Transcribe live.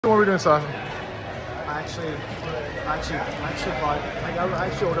What are we doing, Sasha? I actually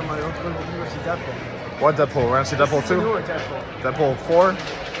ordered my own food. We're going to see Deadpool. What Deadpool? We're gonna see Deadpool 2? Newer Deadpool. Deadpool 4? Yes.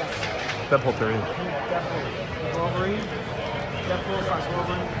 Deadpool 3. Deadpool. Wolverine.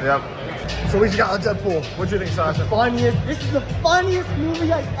 Deadpool/Wolverine. Yep. So we just got a Deadpool. What do you think, Sasha? This is the funniest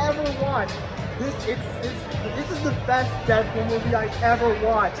movie I've ever watched. This is the best Deadpool movie I've ever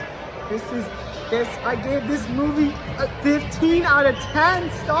watched. I gave this movie a 15 out of 10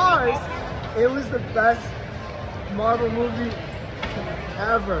 stars. It was the best Marvel movie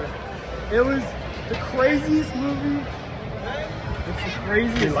ever. It was the craziest movie. It's the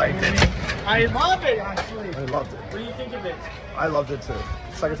craziest. You liked movie. it? I love it, actually. I loved it. What do you think of it? I loved it too.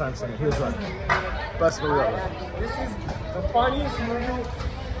 Second time seeing it. He was right. Best movie ever. This is the funniest movie.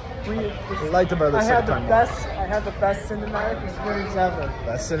 We liked it better the second time. I had the best cinematic experience ever.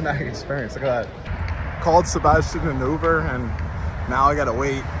 Best cinematic experience. Look at that. Called Sebastian an Uber, and now I gotta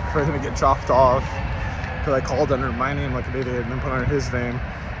wait for him to get dropped off because I called under my name like an idiot and then put under his name.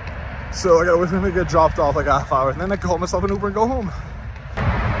 So I gotta wait for him to get dropped off like a half hour, and then I can call myself an Uber and go home.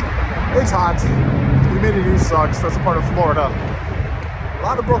 It's hot. Humidity sucks. That's a part of Florida. A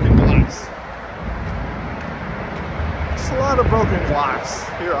lot of broken glass. Just a lot of broken glass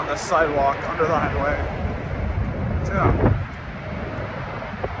here on the sidewalk under the highway. Yeah.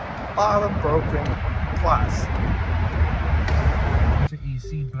 A lot of broken glass. You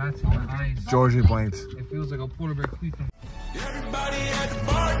see blacks in my eyes. Georgie blinked. It feels like a polar bear tweet from. Everybody at the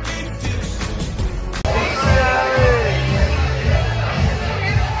bar getting tipsy.